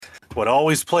would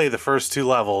always play the first two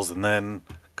levels, and then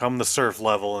come the surf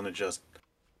level, and it just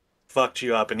fucked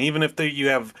you up. And even if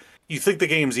you think the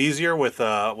game's easier with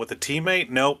a teammate,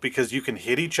 nope, because you can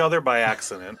hit each other by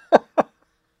accident.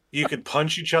 You could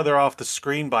punch each other off the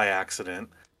screen by accident.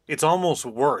 It's almost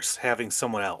worse having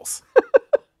someone else.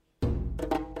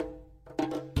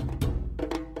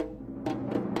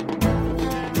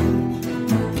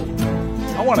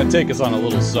 I want to take us on a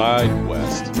little side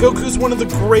quest. Goku's one of the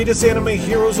greatest anime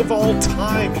heroes of all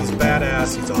time. He's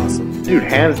badass. He's awesome. Dude,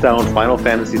 hands down, Final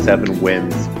Fantasy VII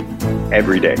wins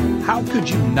every day. How could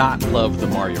you not love the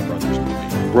Mario Brothers movie?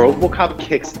 RoboCop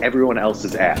kicks everyone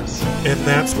else's ass. And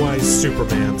that's why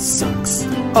Superman sucks.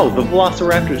 Oh, the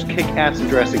Velociraptors kick ass in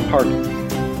Jurassic Park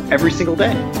every single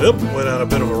day. Yep, went on a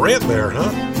bit of a rant there,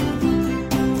 huh?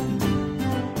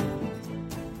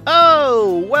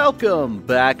 Oh, welcome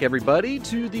back, everybody,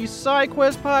 to the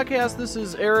SideQuest podcast. This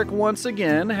is Eric once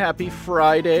again. Happy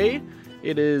Friday.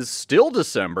 It is still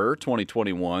December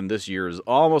 2021. This year is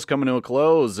almost coming to a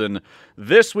close, and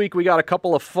this week we got a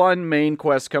couple of fun main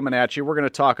quests coming at you. We're going to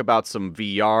talk about some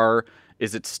VR.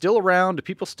 Is it still around? Do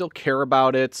people still care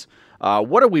about it?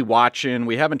 What are we watching?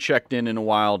 We haven't checked in a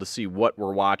while to see what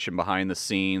we're watching behind the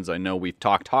scenes. I know we've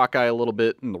talked Hawkeye a little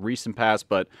bit in the recent past,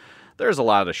 but there's a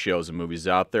lot of shows and movies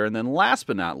out there. And then last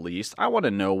but not least, I want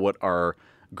to know what our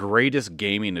greatest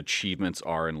gaming achievements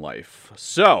are in life.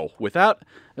 So, without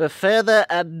further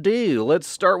ado, let's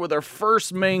start with our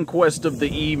first main quest of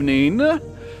the evening.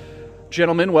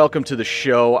 Gentlemen, welcome to the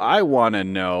show. I want to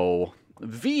know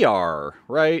VR,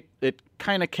 right? It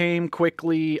kind of came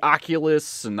quickly.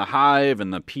 Oculus and the Hive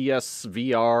and the PS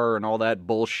VR and all that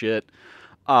bullshit.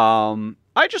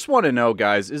 I just want to know,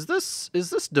 guys, is this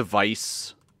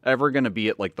device ever going to be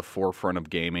at like the forefront of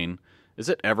gaming? Is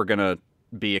it ever going to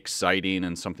be exciting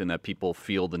and something that people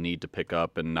feel the need to pick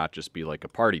up and not just be like a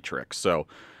party trick? So,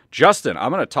 Justin, I'm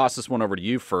going to toss this one over to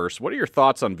you first. What are your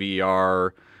thoughts on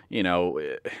VR? You know,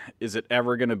 is it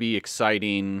ever going to be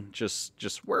exciting? Just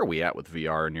where are we at with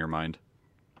VR in your mind?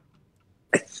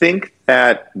 I think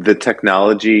that the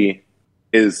technology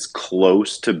is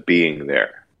close to being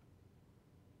there.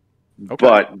 Okay.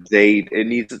 But it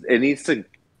needs to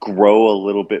grow a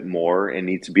little bit more. It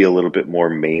needs to be a little bit more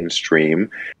mainstream.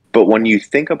 But when you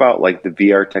think about like the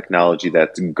VR technology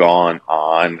that's gone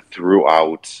on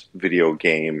throughout video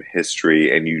game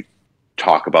history, and you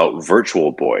talk about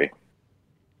Virtual Boy,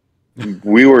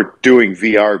 we were doing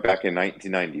VR back in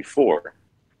 1994.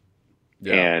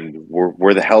 Yeah. And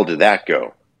where the hell did that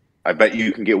go? I bet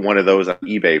you can get one of those on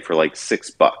eBay for like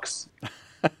 $6.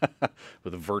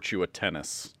 With Virtua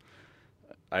Tennis.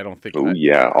 I don't think... Oh,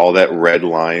 yeah. All that red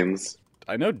lines.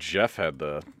 I know Jeff had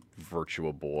the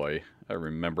Virtua Boy. I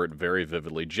remember it very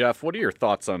vividly. Jeff, what are your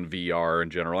thoughts on VR in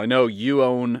general? I know you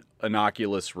own an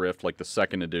Oculus Rift, like the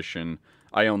second edition.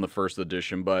 I own the first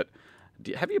edition, but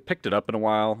have you picked it up in a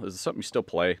while? Is it something you still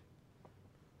play?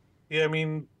 Yeah, I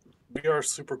mean, VR is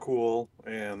super cool,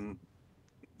 and,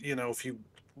 you know, if you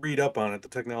read up on it, the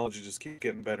technology just keeps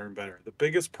getting better and better. The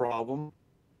biggest problem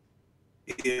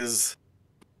is,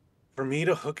 for me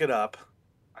to hook it up,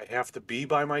 I have to be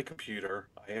by my computer.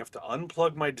 I have to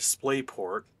unplug my display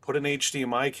port, put an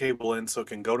HDMI cable in so it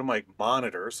can go to my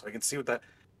monitor so I can see what that...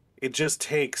 It just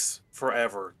takes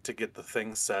forever to get the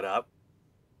thing set up.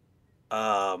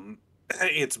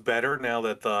 It's better now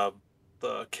that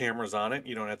the camera's on it.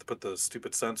 You don't have to put the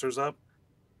stupid sensors up.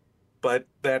 But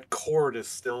that cord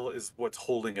is what's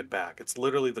holding it back. It's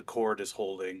literally the cord is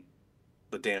holding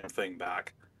the damn thing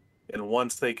back. And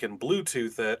once they can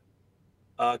Bluetooth it,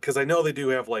 because I know they do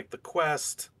have like the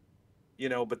Quest, you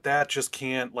know, but that just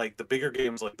can't, like the bigger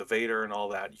games like the Vader and all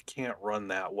that, you can't run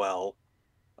that well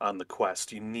on the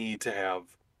Quest. You need to have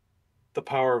the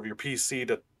power of your PC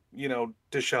to, you know,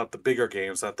 dish out the bigger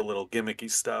games, not the little gimmicky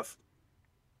stuff.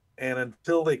 And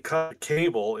until they cut the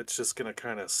cable, it's just going to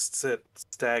kind of sit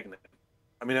stagnant.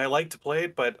 I mean, I like to play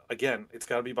it, but again, it's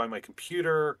got to be by my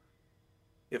computer.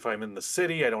 If I'm in the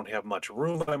city, I don't have much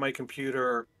room by my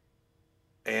computer.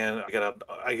 And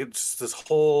I get just this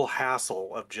whole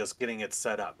hassle of just getting it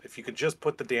set up. If you could just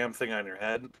put the damn thing on your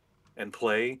head and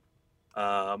play,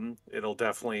 it'll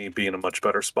definitely be in a much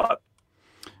better spot.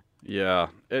 Yeah,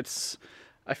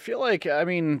 I feel like, I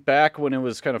mean, back when it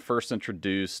was kind of first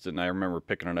introduced, and I remember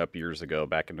picking it up years ago,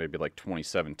 back in maybe like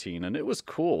 2017, and it was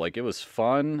cool. Like, it was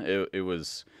fun. It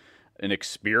was an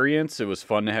experience. It was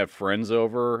fun to have friends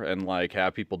over and like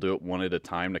have people do it one at a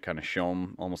time to kind of show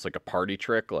them almost like a party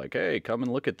trick. Like, hey, come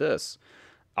and look at this.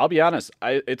 I'll be honest,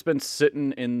 it's been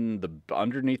sitting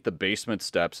underneath the basement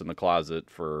steps in the closet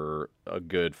for a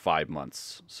good 5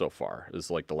 months so far. This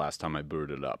is like the last time I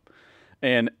booted it up.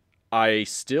 And I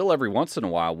still every once in a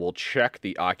while will check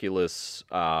the Oculus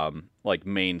like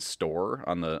main store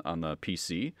on the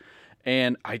PC,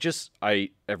 and I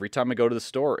every time I go to the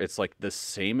store, it's like the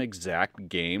same exact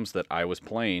games that I was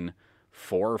playing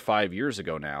 4 or 5 years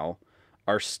ago now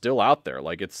are still out there.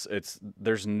 Like it's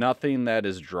there's nothing that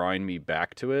is drawing me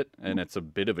back to it, and it's a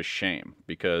bit of a shame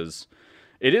because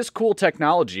it is cool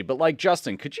technology. But like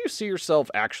Justin, could you see yourself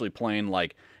actually playing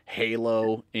like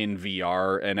Halo in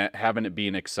VR and having it be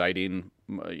an exciting,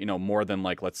 more than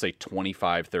like, let's say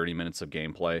 25-30 minutes of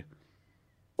gameplay?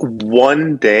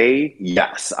 One day,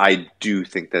 yes, I do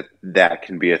think that that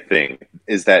can be a thing.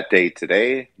 Is that day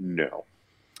today? No.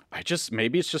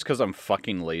 Maybe it's just because I'm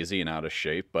fucking lazy and out of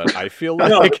shape, but I feel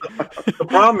No, like, the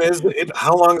problem is,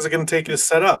 how long is it going to take you to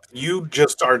set up? You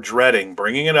just are dreading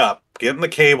bringing it up, getting the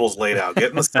cables laid out,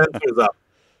 getting the sensors up.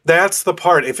 That's the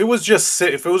part. If it was just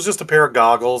a pair of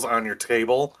goggles on your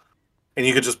table, and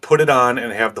you could just put it on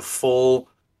and have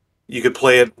you could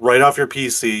play it right off your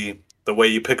PC. The way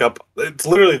you pick up, it's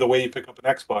literally the way you pick up an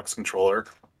Xbox controller.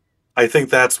 I think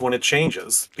that's when it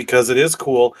changes because it is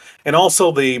cool. And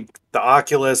also the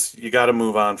Oculus, you got to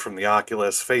move on from the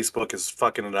Oculus. Facebook is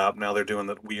fucking it up. Now they're doing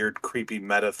that weird, creepy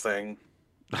meta thing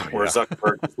where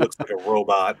Zuckerberg just looks like a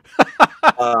robot,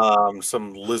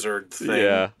 some lizard thing.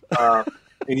 Yeah.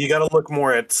 And you got to look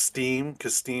more at Steam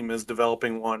because Steam is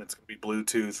developing one. It's going to be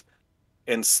Bluetooth,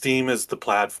 and Steam is the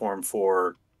platform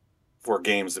for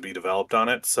games to be developed on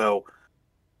it. So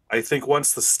I think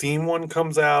once the Steam one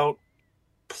comes out,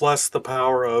 plus the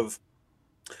power of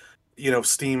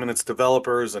Steam and its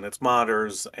developers and its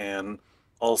modders, and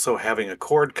also having a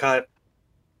cord cut,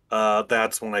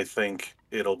 that's when I think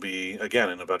it'll be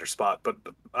again in a better spot. But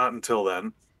not until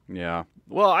then. Yeah.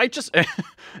 Well, I just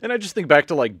think back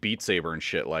to like Beat Saber and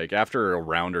shit. Like after a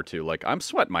round or two, like I'm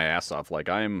sweating my ass off. Like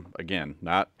I'm again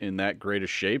not in that great of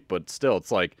shape, but still,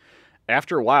 it's like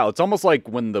after a while, it's almost like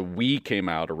when the Wii came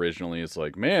out originally. It's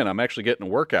like, man, I'm actually getting a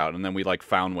workout, and then we like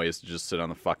found ways to just sit on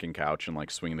the fucking couch and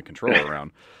like swing the controller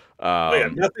around. Yeah,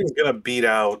 nothing's gonna beat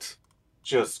out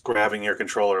just grabbing your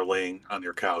controller, laying on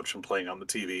your couch, and playing on the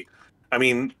TV. I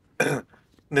mean,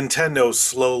 Nintendo's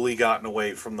slowly gotten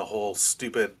away from the whole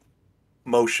stupid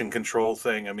motion control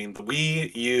thing. I mean, the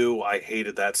Wii U, I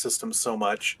hated that system so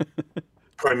much,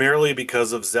 primarily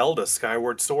because of Zelda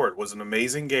Skyward Sword was an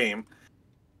amazing game,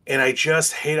 and I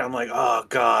just hate it. I'm like, oh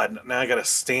god, now I gotta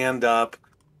stand up,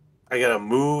 I gotta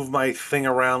move my thing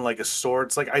around like a sword.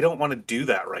 It's like I don't want to do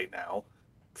that right now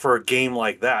for a game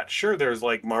like that. Sure, there's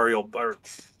like Mario or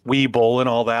Wii Bowl and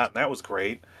all that, and that was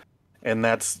great. And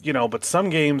that's, but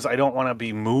some games I don't want to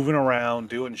be moving around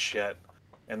doing shit.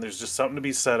 And there's just something to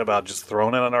be said about just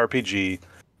throwing in an RPG,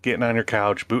 getting on your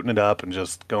couch, booting it up, and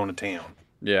just going to town.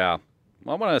 Yeah.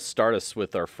 Well, I want to start us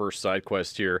with our first side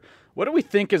quest here. What do we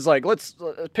think is like, let's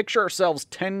picture ourselves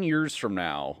 10 years from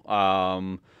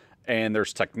now. And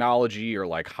there's technology or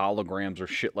like holograms or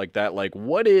shit like that. Like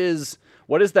what is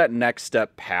that next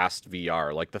step past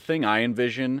VR? Like the thing I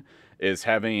envision is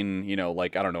having,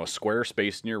 like, I don't know, a square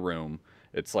space in your room.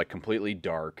 It's like completely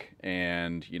dark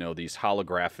and, these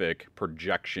holographic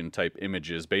projection type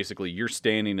images. Basically, you're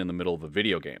standing in the middle of a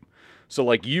video game. So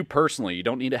like you personally, you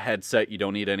don't need a headset. You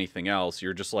don't need anything else.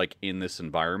 You're just like in this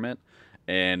environment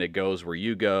and it goes where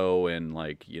you go and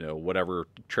like, whatever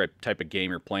type of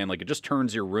game you're playing, like it just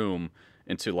turns your room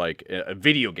into like a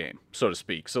video game, so to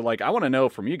speak. So like, I want to know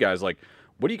from you guys, like,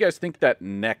 what do you guys think that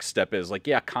next step is? Like,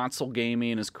 yeah, console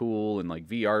gaming is cool and like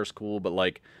VR is cool, but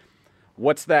like,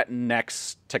 what's that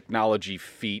next technology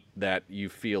feat that you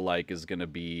feel like is going to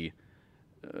be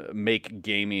make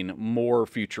gaming more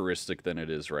futuristic than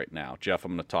it is right now? Jeff,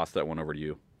 I'm going to toss that one over to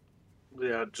you.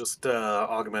 Yeah, just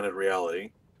augmented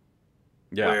reality.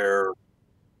 Yeah. Where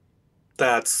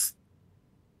that's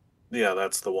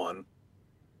the one.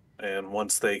 And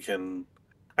once they can,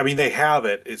 I mean, they have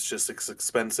it. It's just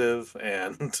expensive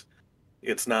and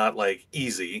it's not like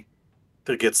easy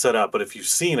to get set up. But if you've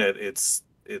seen it, it's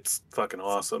fucking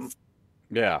awesome.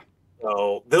 Yeah.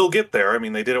 So they'll get there. I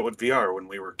mean, they did it with VR when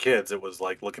we were kids. It was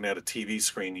like looking at a TV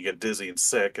screen, you get dizzy and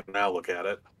sick, and now look at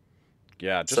it.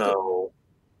 Yeah.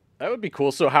 That would be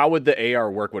cool. So how would the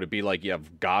AR work? Would it be like you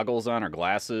have goggles on or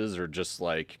glasses or just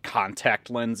like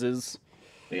contact lenses?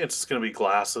 Yeah, it's just going to be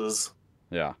glasses.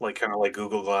 Yeah. Like kind of like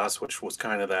Google Glass, which was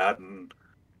kind of that. And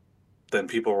then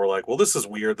people were like, well, this is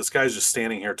weird. This guy's just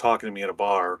standing here talking to me at a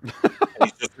bar. And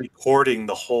he's just recording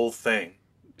the whole thing.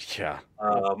 Yeah.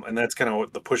 And that's kind of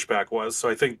what the pushback was. So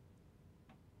I think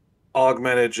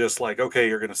augmented, just like, okay,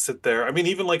 you're going to sit there. I mean,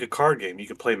 even like a card game, you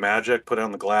could play Magic, put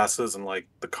on the glasses, and like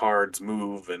the cards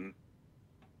move and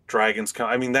dragons come.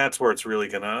 I mean, that's where it's really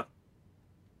going to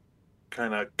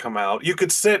kind of come out. You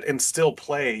could sit and still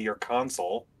play your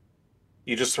console.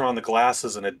 You just throw on the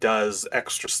glasses and it does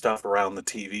extra stuff around the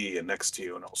TV and next to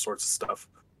you and all sorts of stuff.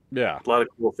 Yeah, A lot of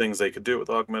cool things they could do with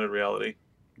augmented reality.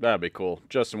 that'd be cool.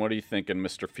 Justin, what are you thinking,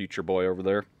 Mr. Future Boy over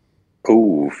there?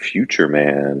 Oh, future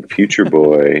man, future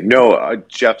boy. No,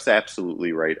 Jeff's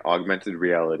absolutely right. Augmented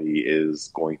reality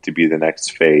is going to be the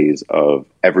next phase of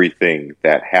everything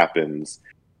that happens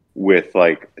with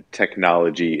like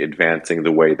technology advancing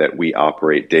the way that we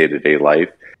operate day to day life.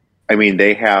 I mean,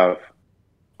 they have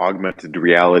augmented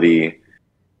reality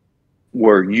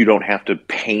where you don't have to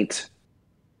paint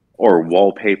or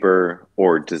wallpaper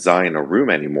or design a room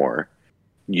anymore.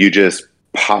 You just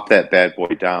pop that bad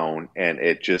boy down and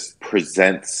it just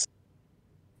presents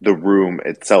the room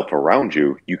itself around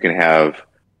you. You can have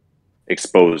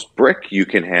exposed brick, you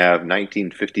can have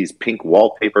 1950s pink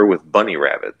wallpaper with bunny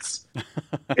rabbits.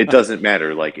 It doesn't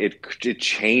matter. Like it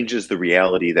changes the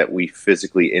reality that we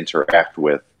physically interact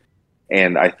with.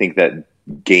 And I think that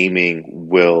gaming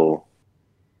will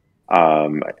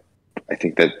I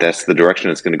think that that's the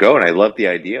direction it's going to go, and I love the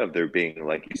idea of there being,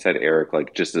 like you said, Eric,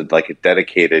 like just like a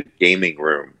dedicated gaming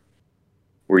room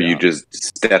where you just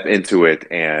step into it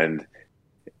and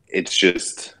it's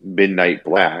just midnight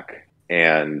black,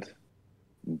 and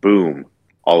boom,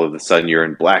 all of a sudden you're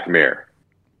in Black Mirror.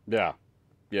 Yeah.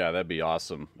 Yeah, that'd be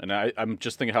awesome. And I'm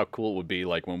just thinking how cool it would be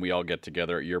like when we all get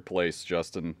together at your place,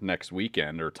 Justin, next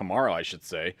weekend, or tomorrow, I should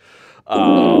say.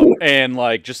 And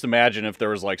like, just imagine if there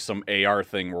was like some AR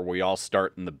thing where we all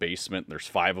start in the basement, and there's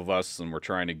 5 of us, and we're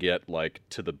trying to get like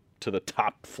to the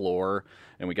top floor,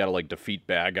 and we got to like defeat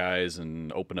bad guys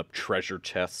and open up treasure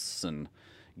chests and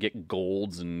get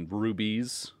golds and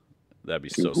rubies. That'd be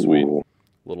so sweet.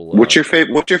 Little. What's your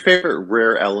favorite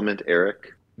rare element,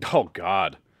 Eric? Oh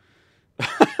God.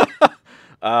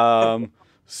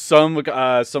 Some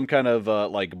kind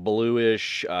of like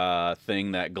bluish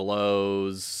thing that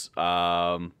glows.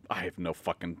 I have no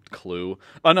fucking clue.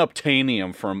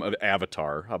 Unobtainium from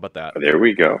Avatar. How about that? There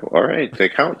we go. All right,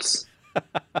 that counts.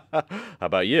 How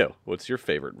about you? What's your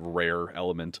favorite rare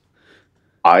element?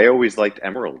 I always liked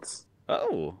emeralds.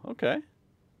 Oh, okay.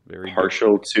 Very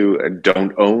partial to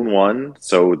don't own one,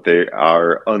 so they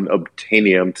are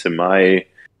unobtainium to my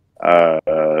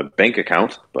bank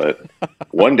account, but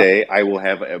one day I will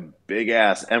have a big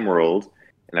ass emerald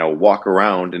and I'll walk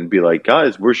around and be like,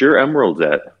 guys, where's your emeralds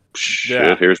at?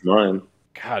 Shit, here's mine.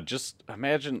 God, just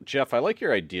imagine, Jeff, I like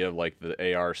your idea of like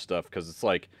the AR stuff, because it's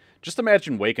like, just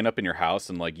imagine waking up in your house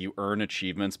and like you earn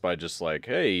achievements by just like,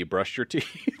 hey, you brushed your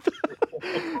teeth.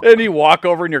 And you walk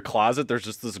over in your closet, there's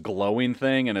just this glowing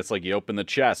thing, and it's like you open the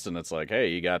chest and it's like, hey,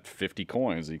 you got 50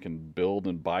 coins, you can build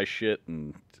and buy shit,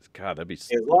 and God, that'd be as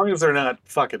long as they're not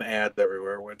fucking ads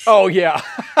everywhere. Which yeah,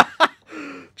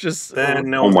 just then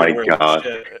no. Oh my God!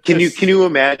 Can you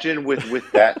imagine with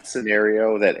that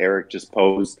scenario that Eric just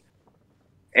posed,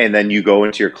 and then you go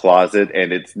into your closet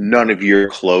and it's none of your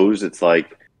clothes. It's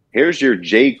like, here's your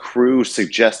J. Crew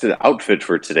suggested outfit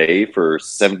for today for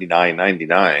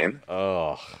 $79.99.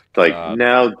 Oh, like God.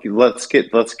 Now let's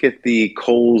get the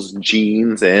Kohl's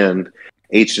jeans and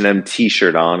H&M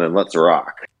T-shirt on and let's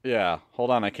rock. Yeah,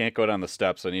 hold on. I can't go down the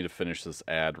steps. I need to finish this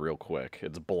ad real quick.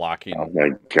 It's blocking. Oh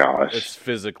my gosh! It's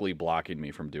physically blocking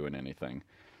me from doing anything.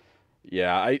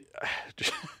 Yeah,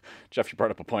 Jeff, you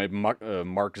brought up a point. Mark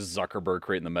Zuckerberg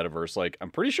creating the metaverse. Like, I'm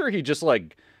pretty sure he just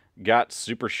like got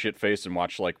super shit faced and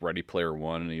watched like Ready Player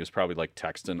One, and he was probably like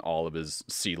texting all of his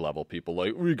C-level people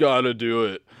like, "We gotta do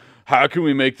it. How can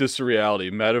we make this a reality?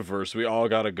 Metaverse. We all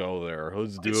gotta go there.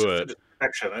 Let's do it."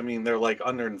 I mean, they're like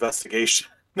under investigation.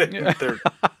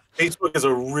 Facebook is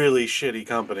a really shitty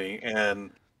company,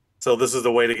 and so this is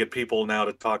the way to get people now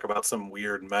to talk about some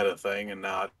weird meta thing and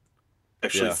not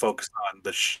actually focus on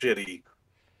the shitty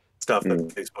stuff that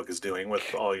Facebook is doing with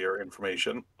all your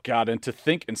information. God, and to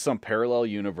think in some parallel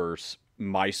universe,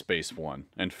 MySpace won,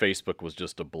 and Facebook was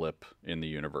just a blip in the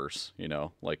universe, you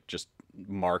know? Like, just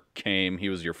Mark came, he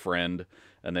was your friend,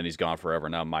 and then he's gone forever.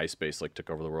 Now MySpace, like,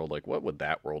 took over the world. Like, what would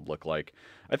that world look like?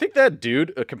 I think that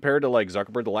dude, compared to, like,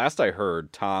 Zuckerberg, the last I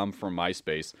heard, Tom from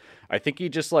MySpace, I think he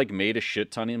just, like, made a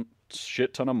shit ton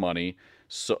of money.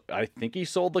 So I think he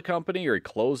sold the company or he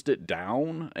closed it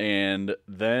down, and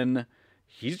then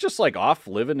he's just like off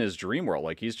living his dream world.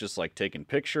 Like, he's just like taking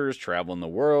pictures, traveling the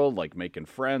world, like making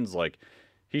friends. Like,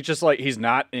 he just like, he's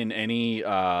not in any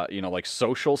like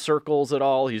social circles at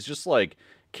all. He's just like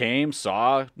came,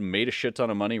 saw, made a shit ton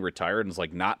of money, retired, and is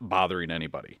like not bothering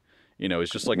anybody. You know, he's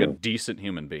just like a decent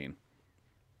human being.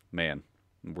 Man,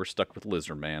 we're stuck with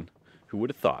Lizard Man. Who would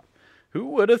have thought? Who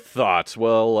would have thought?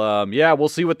 Well, yeah, we'll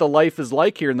see what the life is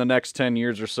like here in the next 10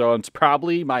 years or so. It's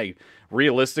probably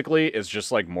realistically, it's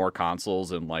just like more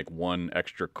consoles and like one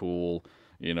extra cool,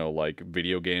 like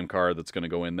video game card that's going to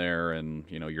go in there. And,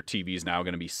 your TV's now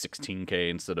going to be 16K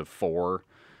instead of 4.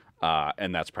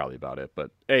 And that's probably about it.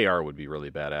 But AR would be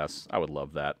really badass. I would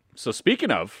love that. So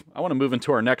speaking of, I want to move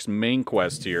into our next main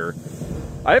quest here.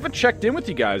 I haven't checked in with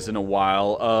you guys in a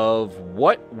while of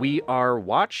what we are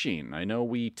watching. I know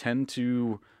we tend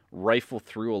to rifle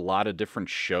through a lot of different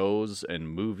shows and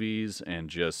movies,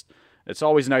 and just it's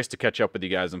always nice to catch up with you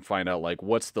guys and find out like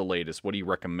what's the latest. What do you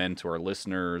recommend to our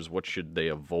listeners? What should they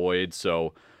avoid?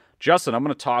 So, Justin, I'm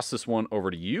going to toss this one over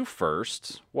to you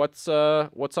first. What's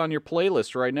on your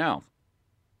playlist right now?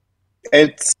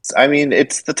 It's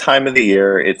the time of the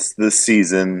year. It's the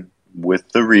season with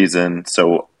the reason.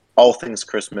 So all things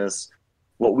Christmas.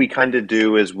 What we kind of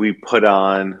do is we put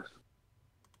on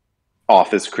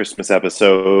Office Christmas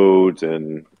episodes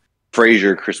and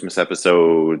Frasier Christmas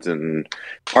episodes and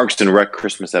Parks and Rec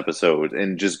Christmas episodes,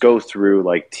 and just go through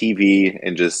like TV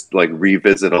and just like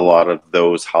revisit a lot of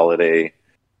those holiday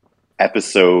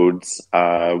episodes.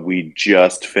 We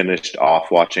just finished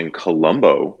off watching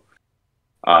Columbo,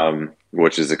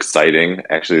 which is exciting.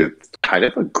 Actually, it's kind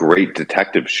of a great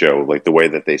detective show, like the way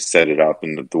that they set it up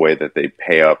and the way that they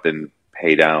pay up and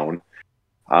pay down.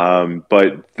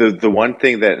 But the one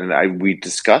thing that, we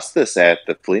discussed this at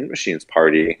the Fleeing Machines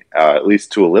party, at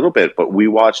least to a little bit, but we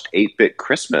watched 8-Bit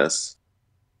Christmas.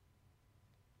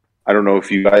 I don't know if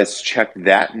you guys checked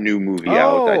that new movie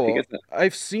out. I think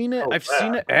I've seen it. I've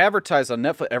seen it advertised on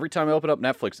Netflix. Every time I open up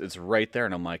Netflix, it's right there,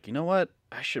 and I'm like, you know what?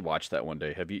 I should watch that one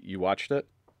day. Have you watched it?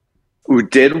 We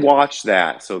did watch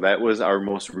that. So that was our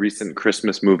most recent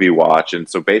Christmas movie watch. And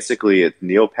so basically it's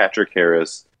Neil Patrick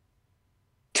Harris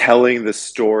telling the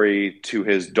story to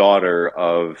his daughter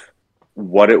of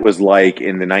what it was like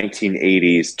in the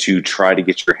 1980s to try to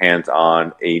get your hands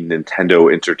on a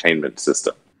Nintendo Entertainment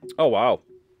System. Oh, wow.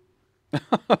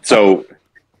 So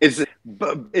is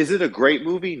it a great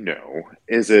movie? No.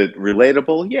 Is it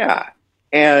relatable? Yeah.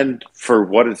 And for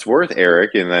what it's worth,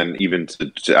 Eric, and then even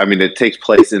it takes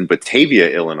place in Batavia,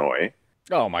 Illinois.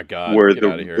 Oh my God! Where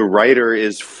the writer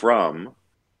is from.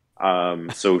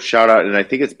 So shout out, and I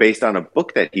think it's based on a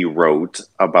book that he wrote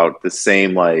about the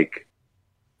same like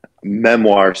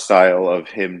memoir style of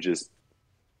him just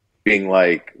being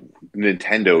like,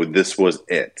 Nintendo, this was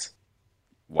it.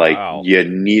 Wow. Like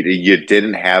you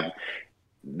didn't have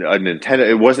a Nintendo.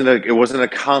 It wasn't a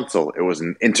console. It was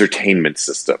an entertainment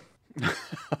system.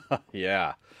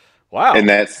 Yeah. Wow. And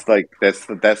that's the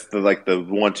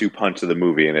 1-2 punch of the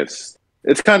movie, and it's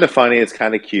kind of funny, it's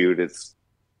kind of cute, it's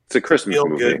a Christmas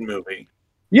movie. Good movie.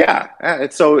 Yeah.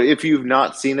 So if you've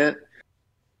not seen it,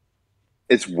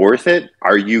 it's worth it.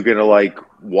 Are you gonna like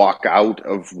walk out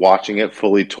of watching it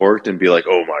fully torqued and be like,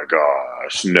 oh my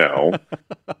gosh, no?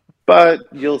 But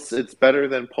it's better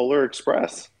than Polar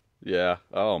Express. Yeah.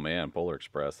 Oh man, Polar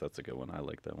Express. That's a good one. I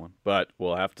like that one. But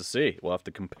we'll have to see. We'll have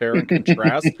to compare and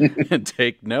contrast and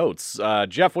take notes.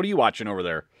 Jeff, what are you watching over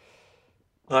there?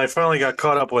 I finally got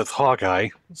caught up with Hawkeye.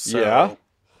 So yeah.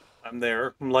 I'm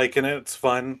there. I'm liking it. It's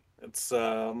fun. It's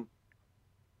I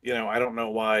don't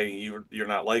know why you're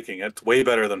not liking it. It's way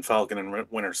better than Falcon and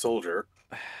Winter Soldier.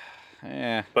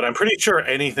 Yeah. But I'm pretty sure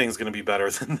anything's going to be better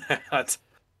than that.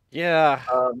 Yeah.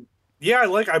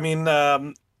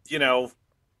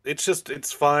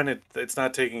 It's fun. It's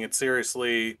not taking it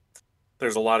seriously.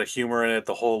 There's a lot of humor in it.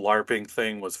 The whole LARPing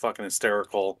thing was fucking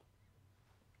hysterical.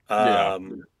 Yes,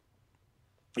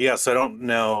 I don't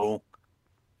know.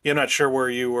 I'm not sure where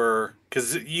you were,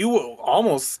 because you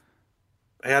almost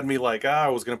had me like, I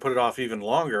was going to put it off even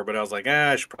longer, but I was like,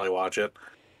 I should probably watch it.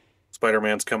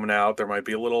 Spider-Man's coming out. There might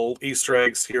be little Easter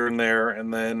eggs here and there,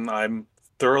 and then I'm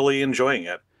thoroughly enjoying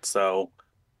it. So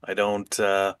I don't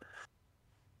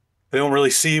really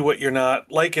see what you're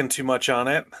not liking too much on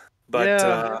it. But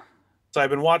yeah. So I've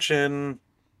been watching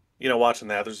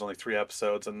that. There's only 3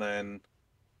 episodes, and then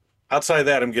outside of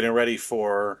that, I'm getting ready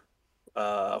for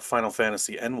Final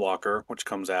Fantasy Endwalker, which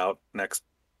comes out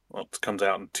it comes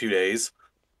out in 2 days.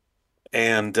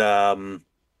 And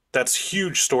that's a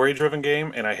huge story-driven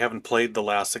game, and I haven't played the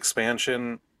last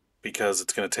expansion because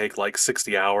it's going to take like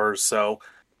 60 hours. So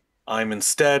I'm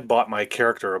instead bought my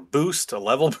character a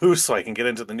level boost, so I can get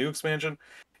into the new expansion.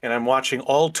 And I'm watching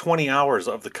all 20 hours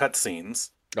of the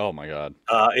cutscenes. Oh my God.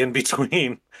 In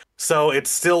between. So it's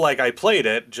still like I played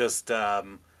it, just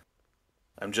I'm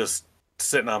just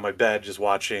sitting on my bed just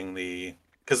watching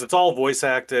because it's all voice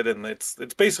acted, and it's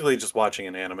basically just watching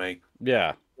an anime.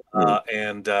 Yeah.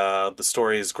 And the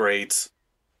story is great.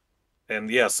 And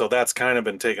yeah, so that's kind of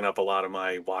been taking up a lot of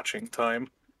my watching time.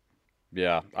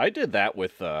 Yeah, I did that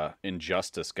with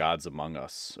Injustice: Gods Among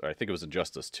Us. Or I think it was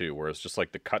Injustice 2, where it's just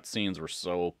like the cutscenes were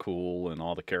so cool and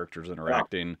all the characters Yeah.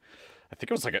 interacting. I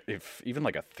think it was like even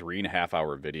like a 3.5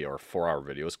 hour video or 4 hour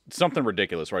video. It was something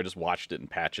ridiculous where I just watched it in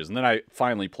patches, and then I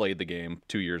finally played the game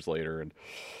 2 years later, and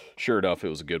sure enough, it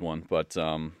was a good one. But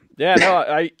yeah, no,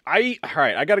 I all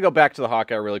right, I got to go back to the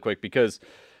Hawkeye really quick because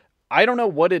I don't know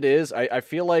what it is. I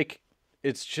feel like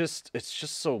it's just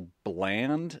so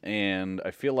bland, and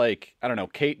I feel like I don't know.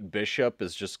 Kate Bishop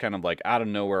is just kind of like out of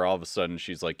nowhere. All of a sudden,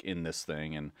 she's like in this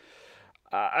thing, and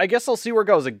I guess I'll see where it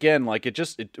goes. Again, like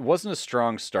it wasn't a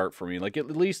strong start for me. Like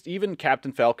at least even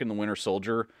Captain Falcon, the Winter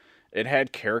Soldier, it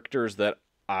had characters that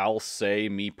I'll say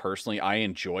me personally I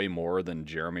enjoy more than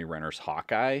Jeremy Renner's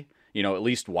Hawkeye. At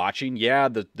least watching. Yeah,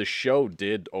 the show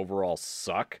did overall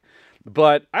suck.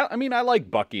 But I mean, I like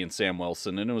Bucky and Sam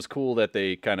Wilson, and it was cool that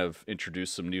they kind of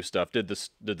introduced some new stuff. Did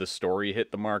the story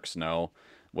hit the marks? No.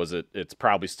 Was it? It's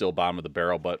probably still bottom of the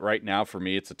barrel, but right now for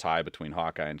me, it's a tie between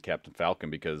Hawkeye and Captain Falcon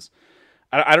because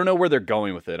I don't know where they're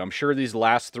going with it. I'm sure these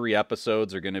last 3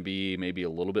 episodes are going to be maybe a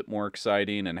little bit more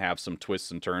exciting and have some twists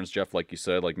and turns, Jeff, like you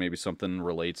said, like maybe something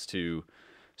relates to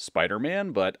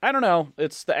Spider-Man, but I don't know.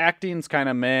 It's the acting's kind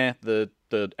of meh. The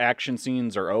action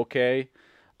scenes are okay.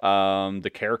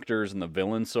 The characters and the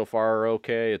villains so far are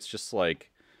okay. It's just like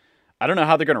I don't know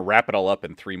how they're going to wrap it all up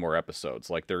in 3 more episodes.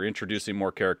 Like they're introducing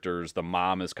more characters. The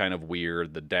mom is kind of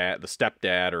weird. The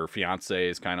stepdad or fiance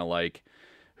is kind of like,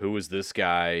 who is this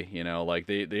guy? Like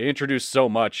they introduced so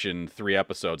much in 3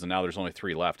 episodes, and now there's only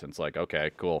 3 left. And it's like,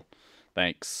 okay, cool,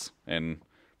 thanks. And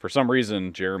for some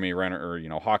reason, Jeremy Renner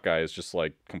or Hawkeye is just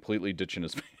like completely ditching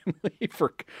his family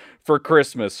for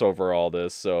Christmas over all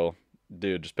this. So,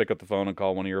 dude, just pick up the phone and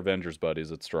call one of your Avengers buddies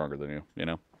that's stronger than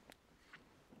you.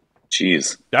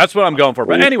 Jeez. That's what I'm going for.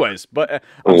 But anyways,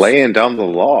 laying down the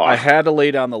law. I had to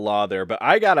lay down the law there, but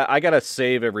I gotta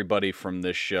save everybody from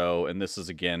this show, and this is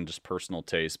again just personal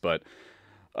taste. But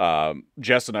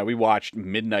Jess and I, we watched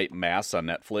Midnight Mass on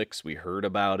Netflix. We heard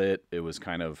about it. It was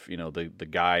kind of the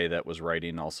guy that was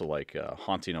writing also like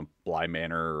Haunting of Bly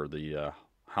Manor or the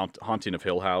Haunting of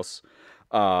Hill House.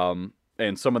 And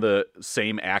some of the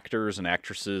same actors and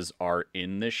actresses are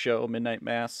in this show, Midnight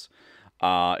Mass.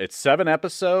 It's 7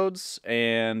 episodes,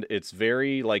 and it's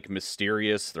very like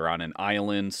mysterious. They're on an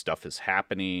island. Stuff is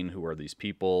happening. Who are these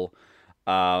people?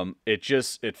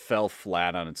 It fell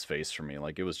flat on its face for me.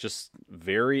 Like it was just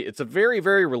it's a very,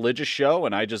 very religious show,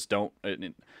 and I just don't.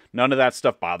 None of that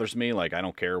stuff bothers me. Like I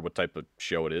don't care what type of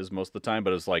show it is most of the time,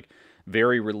 but it's like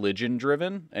very religion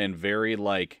driven and very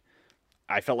like.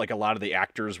 I felt like a lot of the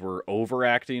actors were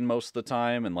overacting most of the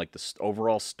time, and like the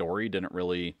overall story didn't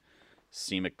really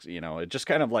seem, it just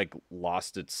kind of like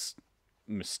lost its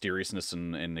mysteriousness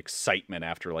and excitement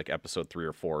after like episode 3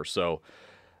 or 4. So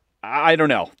I don't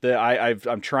know.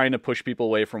 I'm trying to push people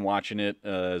away from watching it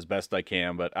as best I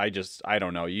can, but I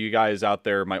don't know. You guys out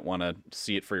there might want to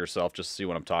see it for yourself, just to see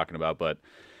what I'm talking about. But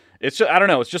it's just, I don't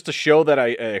know. It's just a show that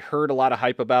I heard a lot of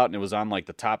hype about, and it was on like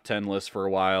the top 10 list for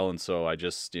a while, and so I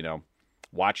just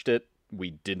watched it.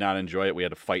 We did not enjoy it. We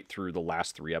had to fight through the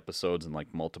last 3 episodes in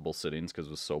like multiple sittings because it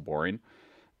was so boring.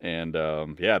 And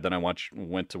then I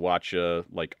went to watch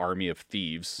like Army of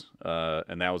Thieves,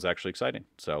 and that was actually exciting.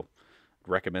 So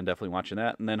recommend definitely watching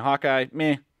that. And then Hawkeye,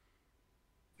 meh,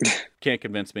 can't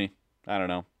convince me. I don't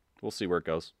know. We'll see where it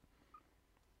goes.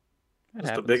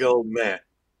 Just a big old meh.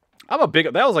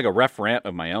 That was like a ref rant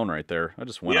of my own right there. I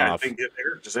just went off. I think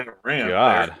Eric just had a rant.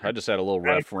 God, there. I just had a little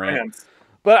ref rant.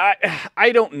 But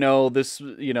I don't know this.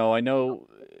 I know,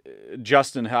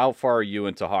 Justin. How far are you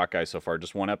into Hawkeye so far?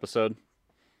 Just 1 episode?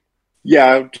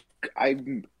 Yeah,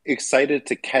 I'm excited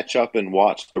to catch up and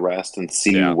watch the rest and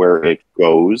see where it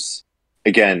goes.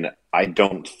 Again, I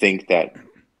don't think that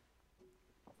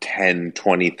 10,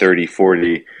 20, 30,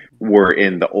 40 we're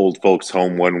in the old folks'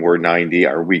 home when we're 90.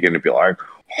 Are we going to be like,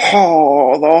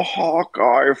 oh, the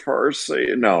Hawkeye first?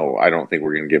 No, I don't think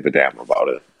we're going to give a damn about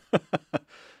it.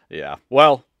 Yeah.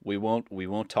 Well, we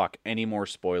won't talk any more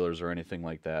spoilers or anything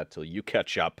like that till you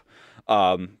catch up.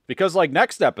 Because like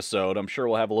next episode, I'm sure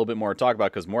we'll have a little bit more to talk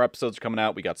about because more episodes are coming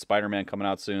out. We got Spider-Man coming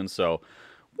out soon, so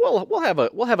we'll have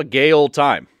a gay old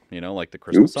time, like the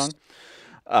Christmas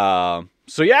song.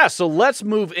 So let's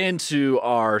move into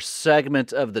our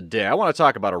segment of the day. I want to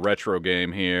talk about a retro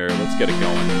game here. Let's get it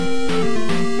going.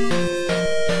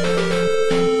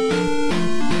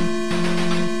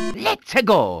 Let's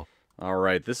go. All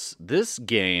right, this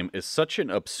game is such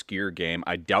an obscure game.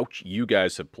 I doubt you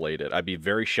guys have played it. I'd be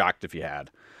very shocked if you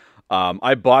had.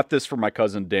 I bought this for my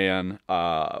cousin Dan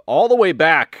all the way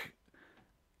back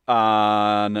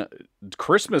on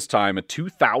Christmas time of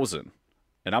 2000,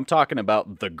 and I'm talking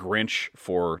about the Grinch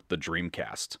for the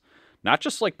Dreamcast. Not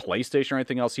just like PlayStation or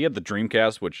anything else. He had the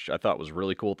Dreamcast, which I thought was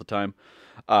really cool at the time.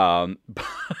 Um,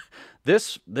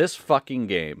 this fucking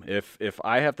game, if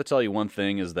I have to tell you one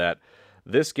thing, is that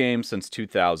this game since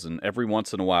 2000, every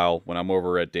once in a while when I'm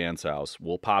over at Dan's house,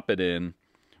 we'll pop it in.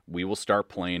 We will start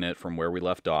playing it from where we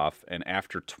left off, and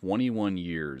after 21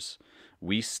 years,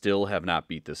 we still have not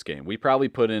beat this game. We probably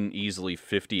put in easily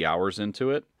 50 hours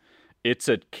into it. It's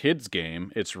a kid's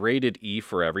game. It's rated E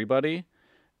for everybody.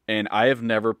 And I have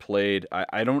never played.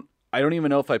 I don't even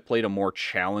know if I played a more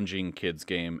challenging kids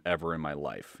game ever in my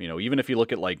life. You know, even if you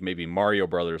look at like maybe Mario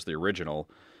Brothers, the original,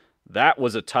 that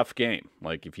was a tough game.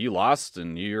 Like if you lost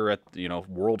and you're at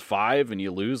World 5 and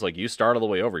you lose, like you start all the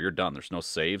way over, you're done. There's no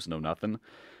saves, no nothing.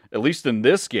 At least in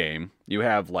this game, you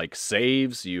have like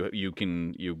saves. You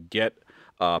get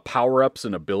power ups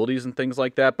and abilities and things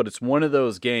like that. But it's one of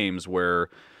those games where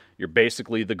you're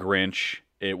basically the Grinch.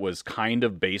 It was kind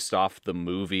of based off the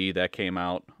movie that came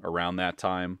out around that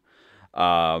time.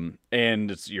 And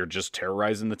you're just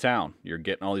terrorizing the town. You're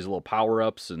getting all these little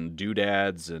power-ups and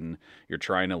doodads, and you're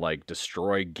trying to like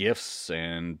destroy gifts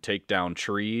and take down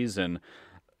trees. And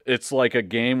it's like a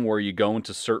game where you go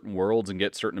into certain worlds and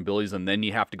get certain abilities, and then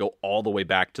you have to go all the way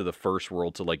back to the first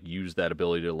world to like use that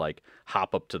ability to like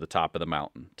hop up to the top of the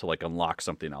mountain to like unlock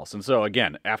something else. And so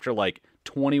again, after like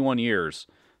 21 years,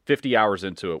 50 hours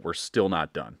into it, we're still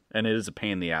not done. And it is a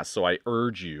pain in the ass. So I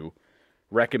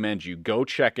recommend you go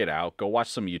check it out. Go watch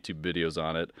some YouTube videos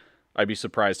on it. I'd be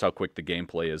surprised how quick the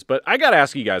gameplay is. But I got to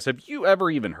ask you guys, have you ever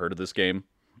even heard of this game?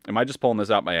 Am I just pulling this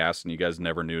out my ass and you guys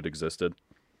never knew it existed?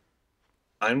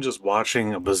 I'm just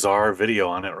watching a bizarre video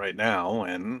on it right now,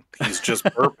 and he's just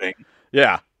burping.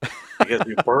 Yeah. Because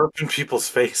we burp in people's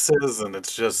faces, and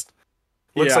it's just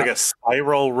looks like a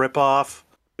Spyro ripoff.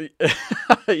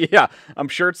 Yeah, I'm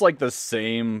sure it's like the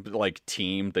same like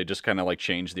team. They just kind of like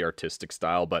changed the artistic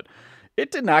style, but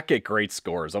it did not get great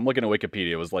scores. I'm looking at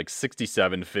Wikipedia. It was like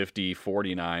 67, 50,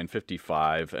 49,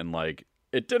 55, and like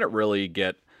it didn't really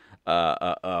get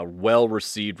a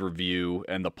well-received review,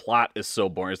 and the plot is so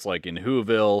boring. It's like in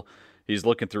Whoville, he's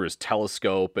looking through his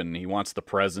telescope, and he wants the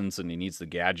presents, and he needs the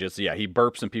gadgets. Yeah, he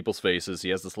burps in people's faces. He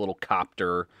has this little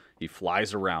copter he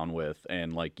flies around with,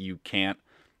 and like you can't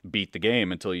beat the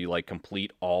game until you like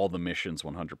complete all the missions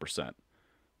 100%.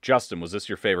 Justin, was this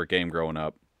your favorite game growing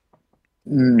up?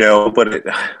 No, but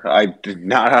I did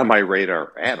not on my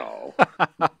radar at all.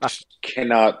 Just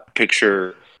cannot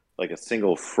picture like a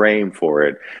single frame for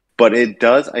it. But it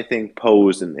does, I think,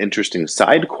 pose an interesting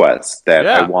side quest that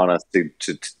I want us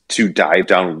to dive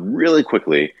down really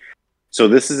quickly. So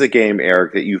this is a game,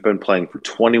 Eric, that you've been playing for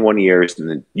 21 years and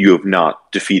that you have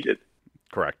not defeated.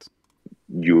 Correct.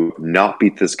 You have not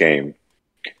beat this game.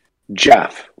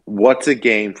 Jeff, what's a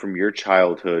game from your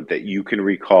childhood that you can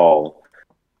recall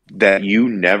that you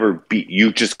never beat?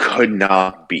 You just could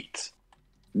not beat.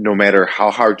 No matter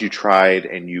how hard you tried,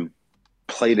 and you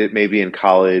played it maybe in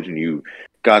college and you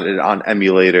got it on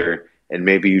emulator and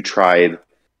maybe you tried.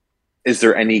 Is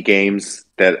there any games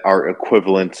that are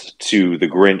equivalent to the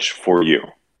Grinch for you?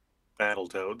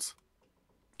 Battletoads.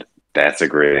 That's a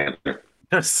great answer.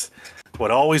 Yes. Would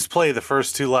always play the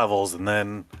first two levels, and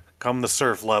then come the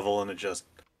surf level, and it just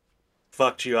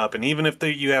fucked you up. And even if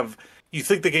you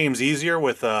think the game's easier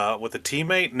with a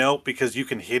teammate, nope, because you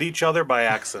can hit each other by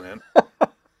accident.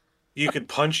 You could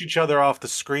punch each other off the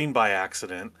screen by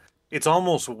accident. It's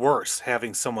almost worse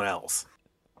having someone else.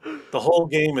 The whole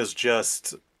game is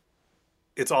just,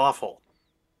 it's awful.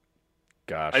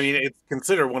 Gosh. I mean, it's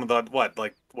considered one of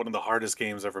the hardest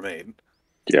games ever made.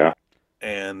 Yeah.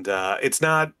 And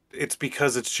it's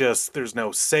because it's just, there's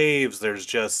no saves, it's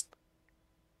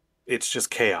just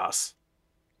chaos.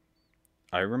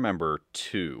 I remember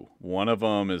two. One of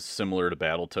them is similar to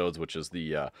Battletoads, which is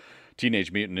the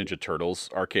Teenage Mutant Ninja Turtles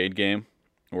arcade game,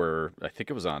 where I think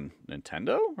it was on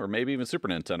Nintendo or maybe even Super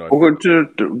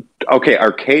Nintendo. Okay,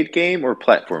 arcade game or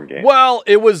platform game? Well,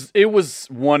 it was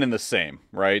one and the same,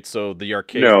 right? So the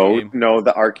arcade game. No,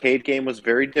 the arcade game was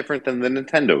very different than the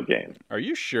Nintendo game. Are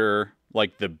you sure?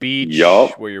 Like the beach,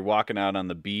 where you're walking out on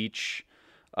the beach,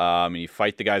 and you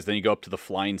fight the guys, then you go up to the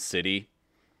flying city,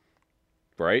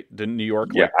 right? Didn't New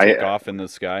York take off in the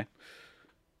sky?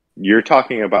 You're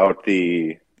talking about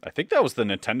I think that was the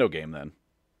Nintendo game then.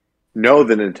 No,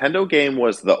 the Nintendo game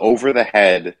was the over the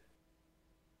head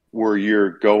where you're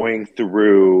going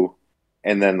through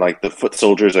and then like the foot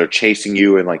soldiers are chasing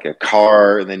you in like a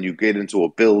car and then you get into a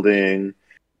building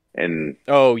And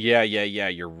Oh yeah, yeah, yeah.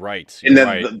 You're right. and You're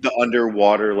then right. the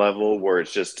underwater level where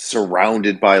it's just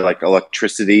surrounded by like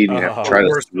electricity and you have to The Oh, try to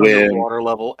worst swim. underwater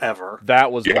level ever.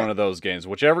 that was Yeah. one of those games.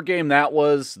 Whichever game that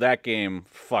was, that game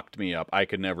fucked me up. I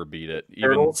could never beat it.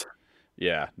 Even Turtles.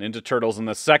 yeah, Ninja Turtles, and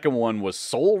the second one was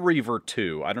Soul Reaver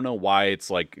 2. I don't know why it's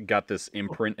like got this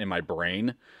imprint in my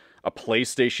brain. A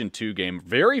PlayStation 2 game,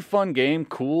 very fun game,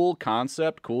 cool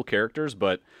concept, cool characters,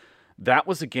 but that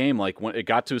was a game like when it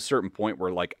got to a certain point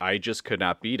where like I just could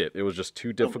not beat it. It was just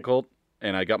too difficult,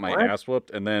 and I got my What? ass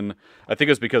whooped. And then I think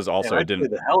it was because also Man, I I didn't.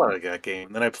 played the hell out of that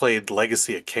game. Then I played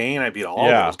Legacy of Kain. I beat all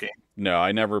Yeah, those games. no,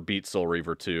 I never beat Soul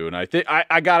Reaver 2, and I think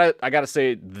I gotta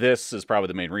say this is probably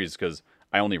the main reason because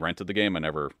I only rented the game. I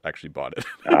never actually bought it.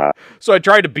 Uh, So I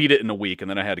tried to beat it in a week, and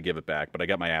then I had to give it back. But I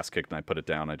got my ass kicked, and I put it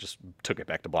down. I just took it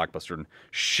back to Blockbuster and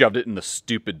shoved it in the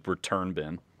stupid return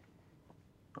bin.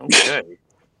 Okay.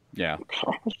 Yeah,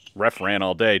 ref ran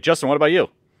all day. Justin, what about you?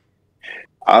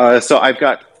 so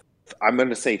I'm going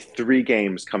to say 3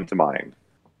 games come to mind.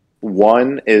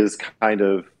 One is kind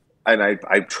of, and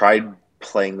I tried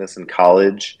playing this in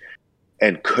college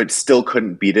and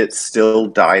couldn't beat it. Still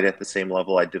died at the same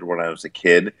level I did when I was a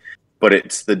kid. But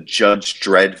it's the Judge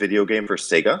Dredd video game for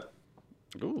Sega.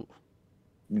 Ooh,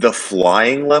 The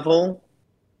flying level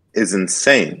is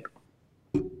insane.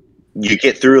 You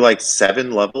get through like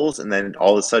 7 levels, and then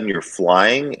all of a sudden you're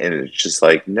flying, and it's just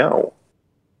like no.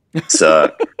 It's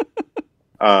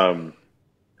um,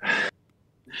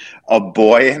 A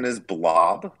Boy and His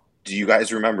Blob. Do you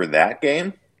guys remember that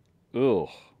game? ooh.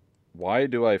 Why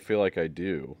do I feel like I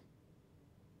do?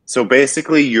 So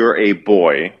basically, you're a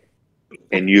boy,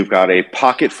 and you've got a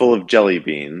pocket full of jelly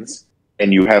beans,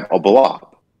 and you have a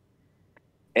blob.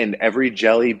 And every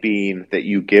jelly bean that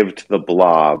you give to the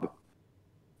blob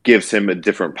gives him a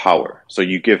different power. So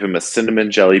you give him a cinnamon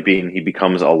jelly bean, he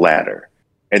becomes a ladder.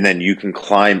 And then you can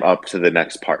climb up to the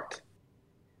next part.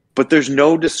 But there's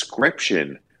no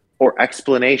description or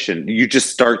explanation. You just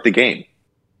start the game.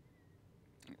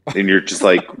 And you're just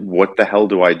like, what the hell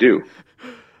do I do?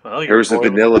 Well, Here's a boy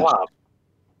with vanilla. blob.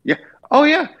 Yeah. Oh,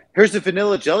 yeah. Here's a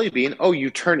vanilla jelly bean. Oh, you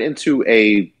turn into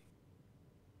a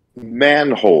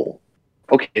manhole.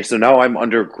 Okay, so now I'm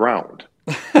underground.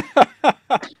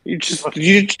 You just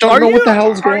don't know what the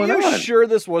hell's going Are you on. sure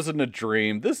this wasn't a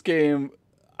dream? This game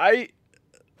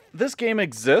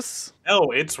exists.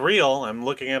 No, it's real. I'm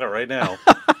looking at it right now.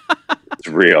 It's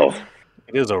real.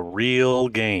 It is a real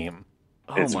game.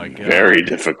 Oh It's my god. very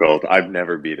difficult. I've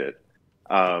never beat it.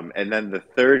 And then the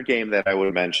third game that I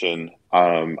would mention,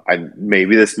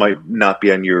 maybe this might not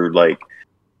be on your like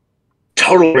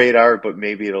total radar, but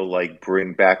maybe it'll like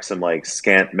bring back some like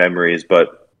scant memories.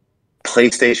 But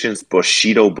PlayStation's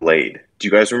Bushido Blade. Do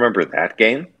you guys remember that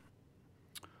game?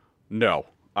 No,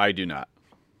 I do not.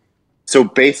 So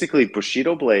basically,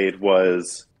 Bushido Blade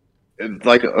was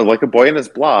like a boy and his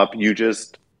blob. You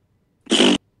just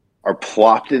are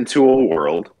plopped into a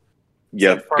world.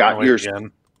 You've got your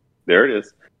again. there it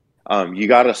is. You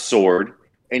got a sword,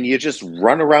 and you just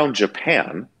run around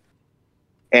Japan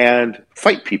and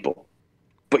fight people.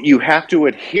 But you have to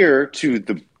adhere to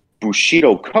the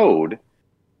Bushido code,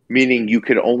 meaning you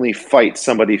can only fight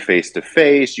somebody face to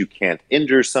face. You can't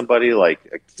injure somebody. Like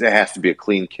it has to be a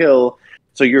clean kill.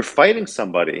 So you're fighting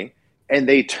somebody, and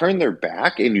they turn their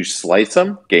back, and you slice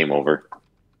them. Game over.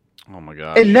 Oh my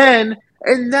god. And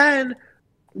then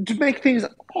to make things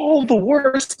all the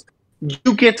worse,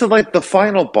 you get to like the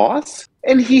final boss,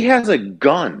 and he has a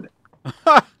gun.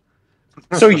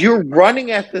 So you're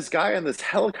running at this guy on this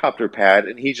helicopter pad,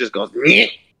 and he just goes "Nyeh,"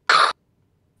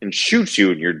 and shoots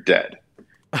you, and you're dead.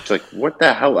 It's like, what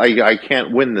the hell? I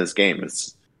can't win this game.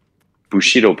 It's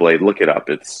Bushido Blade. Look it up.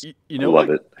 It's You know I love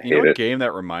what? it. I You know hate what it. game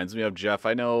that reminds me of, Jeff?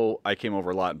 I know I came over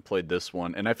a lot and played this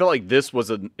one, and I felt like this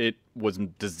was it was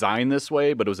designed this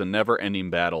way, but it was a never-ending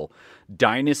battle.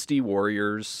 Dynasty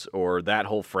Warriors, or that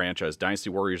whole franchise, Dynasty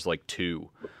Warriors like 2,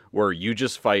 where you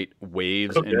just fight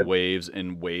waves Okay. and waves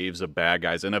and waves of bad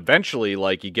guys, and eventually,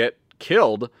 like, you get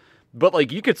killed, but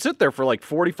like you could sit there for like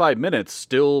 45 minutes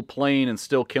still playing and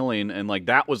still killing, and like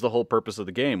that was the whole purpose of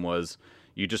the game was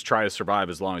you just try to survive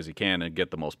as long as you can and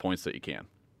get the most points that you can.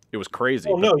 It was crazy.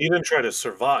 Well, but- no, you didn't try to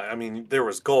survive. I mean, there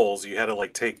was goals. You had to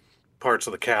like take parts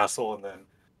of the castle and then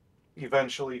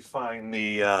eventually find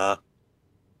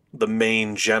the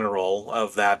main general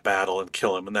of that battle and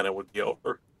kill him, and then it would be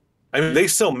over. I mean, they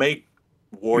still make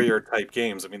warrior type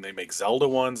games. I mean, they make Zelda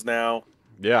ones now.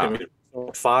 Yeah. They made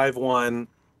a 5 one.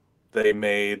 They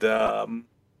made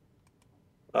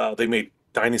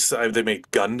Dynasty. They made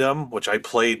Gundam, which I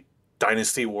played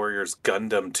Dynasty Warriors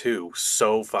Gundam 2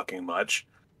 so fucking much,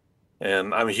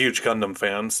 and I'm a huge Gundam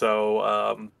fan.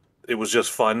 So it was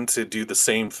just fun to do the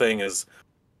same thing as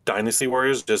Dynasty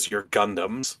Warriors, just your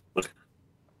Gundams.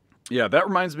 Yeah, that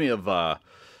reminds me of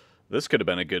this could have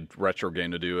been a good retro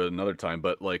game to do another time,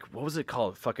 but like what was it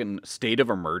called? Fucking State of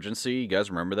Emergency. You guys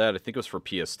remember that? I think it was for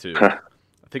PS2. I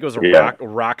think it was a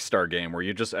Rockstar game where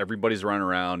you just everybody's running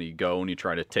around, you go and you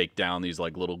try to take down these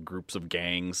like little groups of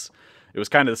gangs. It was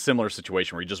kind of a similar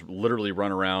situation where you just literally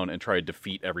run around and try to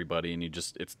defeat everybody, and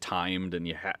it's timed, and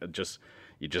you just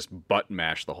button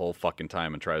mash the whole fucking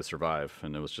time and try to survive.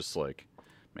 And it was just like,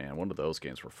 man, one of those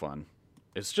games were fun.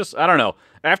 It's just, I don't know.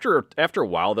 After a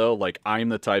while though, like I'm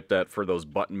the type that for those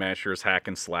button mashers, hack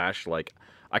and slash, like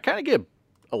I kind of get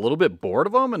a little bit bored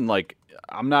of them, and like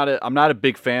I'm not a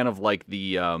big fan of like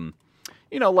the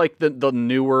like the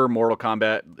newer Mortal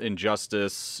Kombat,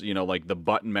 Injustice, like the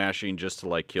button mashing just to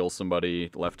like kill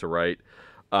somebody left to right.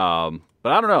 But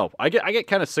I don't know. I get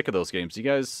kind of sick of those games. You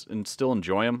guys still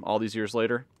enjoy them all these years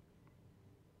later?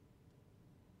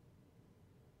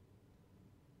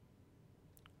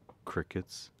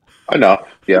 Crickets. Enough,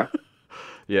 yeah.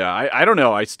 Yeah, I don't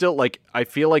know. I still I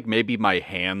feel like maybe my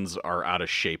hands are out of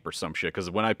shape or some shit. Because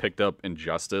when I picked up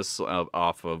Injustice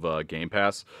off of Game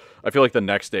Pass, I feel like the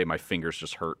next day my fingers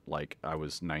just hurt like I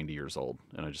was 90 years old.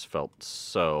 And I just felt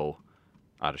so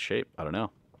out of shape. I don't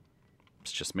know.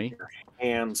 It's just me. Your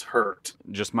hands hurt.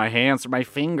 Just my hands or my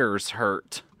fingers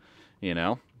hurt.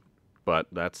 But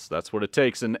that's what it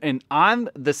takes. And on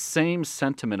the same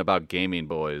sentiment about gaming,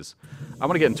 boys, I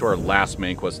want to get into our last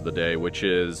main quest of the day, which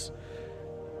is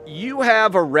you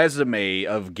have a resume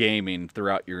of gaming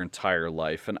throughout your entire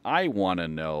life, and I want to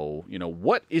know,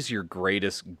 what is your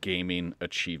greatest gaming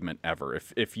achievement ever?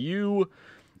 If you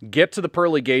get to the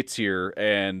pearly gates here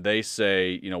and they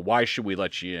say, why should we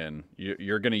let you in?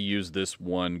 You're going to use this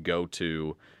one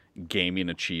go-to gaming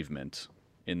achievement.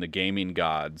 And the gaming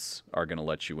gods are going to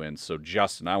let you in. So,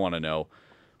 Justin, I want to know,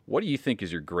 what do you think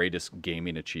is your greatest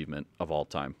gaming achievement of all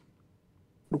time?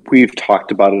 We've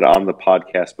talked about it on the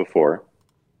podcast before.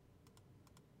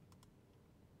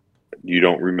 You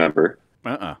don't remember.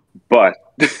 But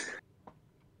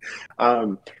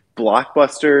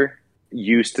Blockbuster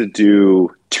used to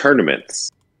do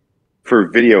tournaments for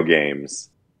video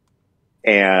games.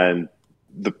 And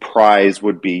the prize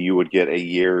would be you would get a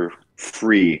year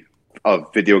free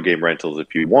of video game rentals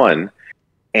if you won.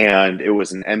 And it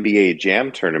was an NBA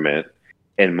Jam tournament,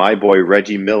 and my boy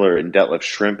Reggie Miller and Detlef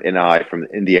Shrimp and I from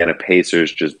the Indiana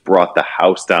Pacers just brought the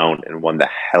house down and won the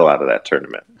hell out of that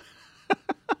tournament.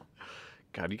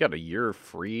 God, you got a year of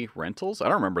free rentals? I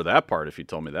don't remember that part if you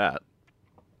told me that.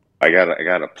 I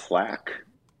got a plaque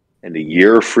and a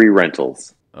year of free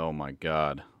rentals. Oh my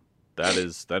God. That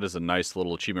is a nice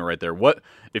little achievement right there. What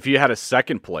if you had a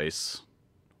second place?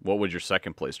 What would your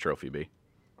second place trophy be?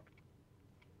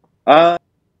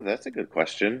 That's a good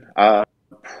question.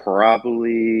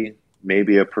 Probably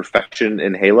maybe a perfection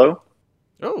in Halo.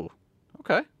 Oh,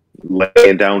 okay.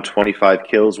 Laying down 25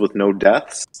 kills with no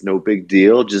deaths. No big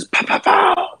deal. Just pow, pow,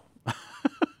 pow.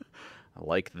 I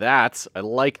like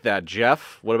that.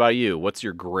 Jeff, what about you? What's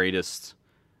your greatest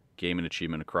gaming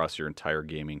achievement across your entire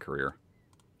gaming career?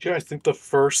 Yeah, I think the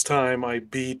first time I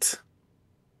beat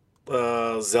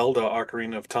Zelda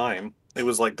Ocarina of Time, it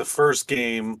was like the first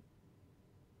game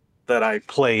that I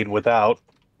played without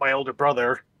my older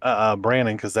brother,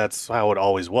 Brandon, because that's how it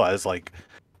always was. Like,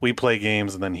 we play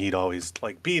games and then he'd always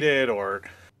like beat it or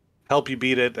help you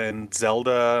beat it. And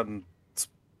Zelda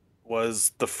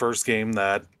was the first game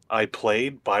that I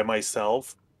played by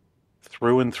myself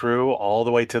through and through, all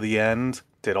the way to the end,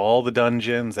 did all the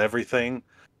dungeons, everything,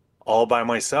 all by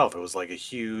myself. It was like a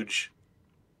huge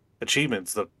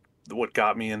achievement. What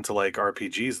got me into like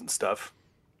RPGs and stuff.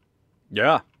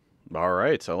 Yeah. All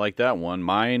right. I like that one.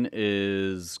 Mine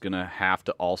is going to have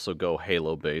to also go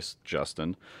Halo based,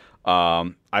 Justin.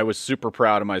 I was super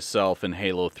proud of myself in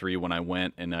Halo 3 when I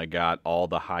went and I got all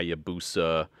the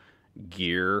Hayabusa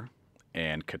gear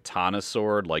and katana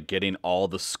sword, like getting all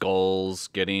the skulls,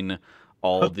 getting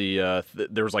all the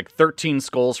there was like 13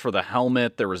 skulls for the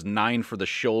helmet, there was 9 for the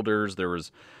shoulders, there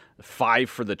was 5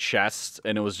 for the chest,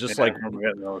 and it was just like,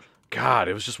 God,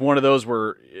 it was just one of those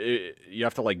where you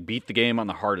have to like beat the game on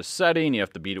the hardest setting, you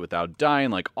have to beat it without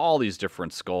dying, like all these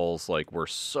different skulls like were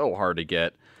so hard to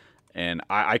get, and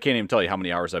I can't even tell you how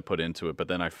many hours I put into it, but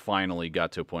then I finally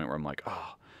got to a point where I'm like,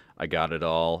 oh, I got it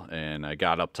all, and I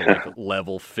got up to like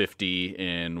level 50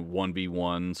 in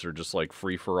 1v1s or just like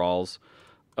free-for-alls.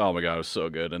 Oh my God, it was so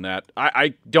good. And that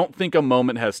I don't think a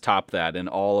moment has topped that in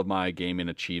all of my gaming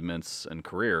achievements and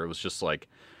career. It was just like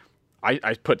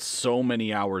I put so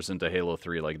many hours into Halo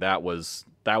 3. Like that was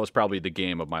probably the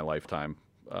game of my lifetime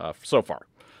so far.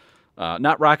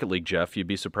 Not Rocket League, Jeff. You'd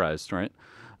be surprised, right?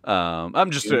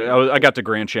 I'm just I got to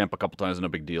Grand Champ a couple times, no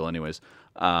big deal, anyways.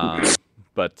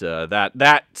 But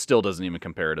that still doesn't even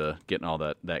compare to getting all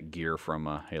that gear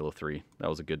from Halo 3. That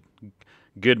was a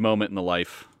good moment in the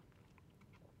life.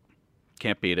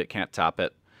 Can't beat it. Can't top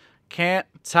it. Can't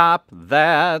top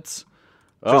that.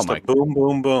 Just a boom,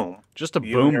 boom, boom. Just a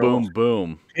boom, boom,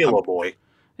 boom. Halo boy.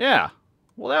 Yeah.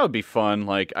 Well, that would be fun.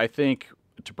 Like, I think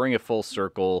to bring it full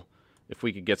circle, if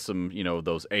we could get some,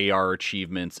 those AR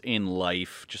achievements in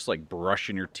life, just like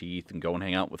brushing your teeth and go and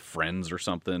hang out with friends or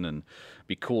something, and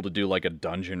be cool to do like a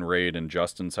dungeon raid in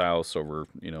Justin's house over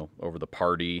the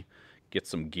party, get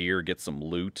some gear, get some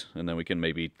loot, and then we can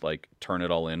maybe like turn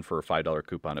it all in for a $5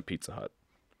 coupon at Pizza Hut.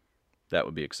 That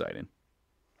would be exciting.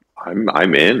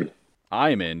 I'm in.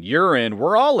 I'm in. You're in.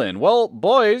 We're all in. Well,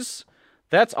 boys,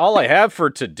 that's all I have for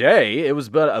today. It was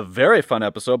a very fun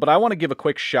episode, but I want to give a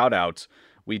quick shout out.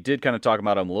 We did kind of talk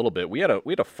about him a little bit. We had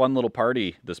a fun little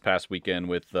party this past weekend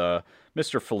with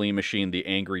Mr. Feline Machine, the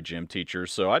angry gym teacher.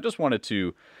 So I just wanted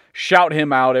to shout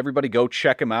him out. Everybody go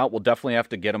check him out. We'll definitely have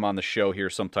to get him on the show here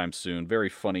sometime soon. Very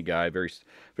funny guy, very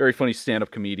very funny stand-up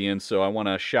comedian. So I want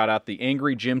to shout out the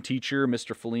angry gym teacher,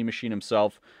 Mr. Feline Machine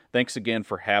himself. Thanks again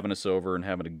for having us over and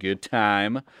having a good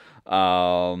time.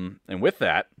 And with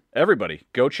that, everybody,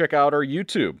 go check out our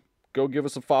YouTube. Go give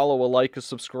us a follow, a like, a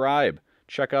subscribe.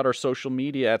 Check out our social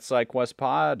media at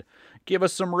SideQuestPod. Give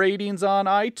us some ratings on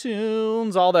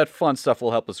iTunes. All that fun stuff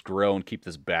will help us grow and keep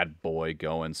this bad boy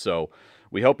going. So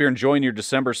we hope you're enjoying your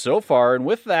December so far. And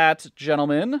with that,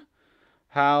 gentlemen,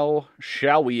 how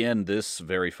shall we end this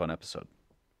very fun episode?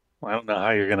 Well, I don't know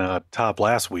how you're going to top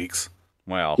last week's.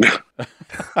 Well,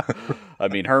 I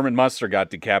mean, Herman Munster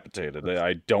got decapitated.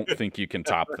 I don't think you can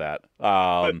top that.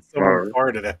 Someone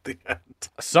farted at the end.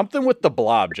 Something with the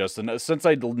blob, Justin. Since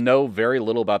I know very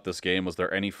little about this game, was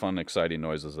there any fun, exciting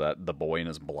noises that the boy and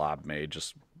his blob made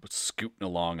just scooting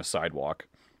along a sidewalk?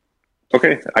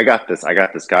 Okay, I got this,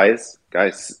 guys.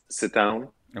 Guys, sit down.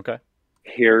 Okay.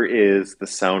 Here is the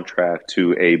soundtrack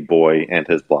to A Boy and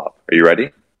His Blob. Are you ready?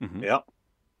 Mm-hmm. Yep.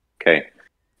 Okay.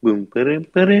 Boom, boom,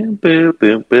 boom, boom,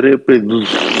 boom, boom, boom.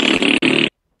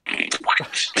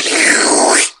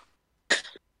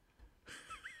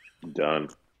 Done.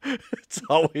 It's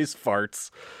always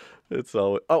farts. It's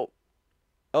always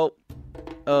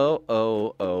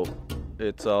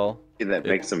It's all That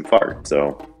makes him fart.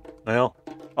 So, Well,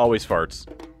 always farts.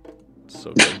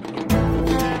 So good.